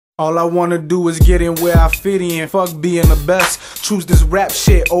All I wanna do is get in where I fit in. Fuck being the best. Choose this rap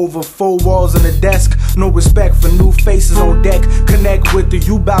shit over 4 walls and a desk. No respect for new faces on deck. Connect with the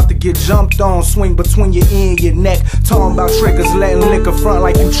you bout to get jumped on. Swing between your ear and your neck. Talking about triggers, letting liquor front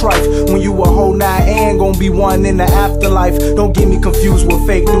like you trife. When you a whole 9 and gon' be one in the afterlife. Don't get me confused with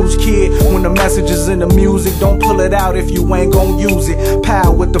fake news, kid. When the message is in the music, don't pull it out if you ain't gon' use it.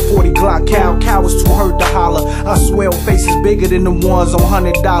 Pow with the 40 Glock, cow was too hurt to holler. I swear faces bigger than the ones on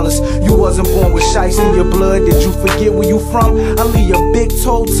 $100. You wasn't born with shice in your blood. Did you forget where you from? I leave your big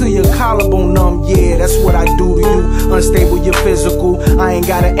toe to your collarbone numb. Yeah, that's what I do to you. Unstable, your physical. I ain't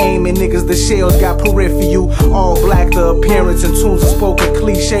gotta aim at niggas. The shells got peripheral. All black, the appearance and tunes of spoken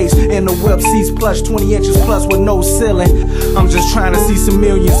cliches. In the web seats plush, 20 inches plus with no ceiling. I'm just trying to see some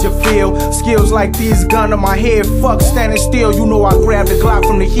millions, you feel? Skills like these, gun on my head. Fuck standing still. You know I grabbed the Glock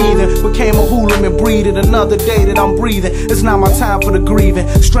from the heathen. Became a hooligan and breathed another day that I'm breathing. It's not my time for the grieving.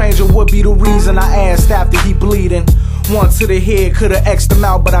 Stranger would be the reason I asked after he bleeding. One to the head, could've X'd him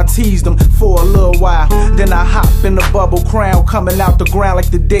out, but I teased him for a little while. Then I hop in the bubble crown, coming out the ground like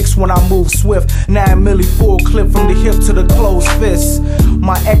the dicks when I move swift. 9 milli full clip from the hip to the closed fist.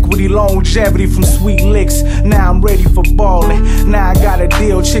 My equity, longevity from sweet licks. Now I'm ready for ballin'. Now I gotta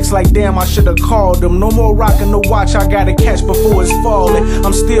deal chicks like damn, I should've called them. No more rockin' the watch, I gotta catch before it's falling.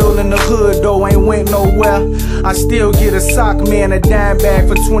 I'm still in the hood though, ain't went nowhere. I still get a sock man, a dime bag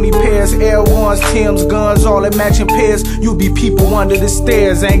for 20 pairs. L1s, Tim's, guns, all that matching pairs. You be people under the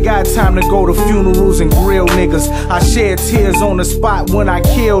stairs. Ain't got time to go to funerals and grill niggas. I shed tears on the spot when I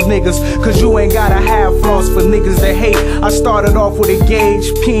kill niggas. Cause you ain't gotta have flaws for niggas that hate. I started off with a gauge,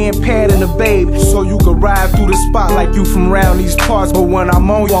 pen, pad, and a babe. So you could ride through the spot like you from round these parts. But when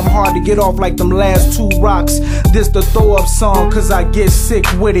I'm on you, I'm hard to get off like them last 2 rocks. This the throw up song cause I get sick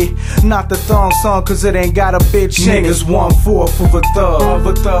with it. Not the thong song cause it ain't got a bitch in it. Niggas 1/4 of a thug.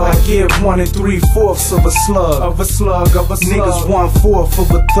 I give 1 3/4 of a slug. Niggas 1/4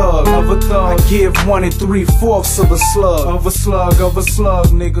 of a thug. I give 1 3/4 of a slug.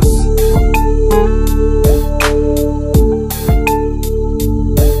 Niggas.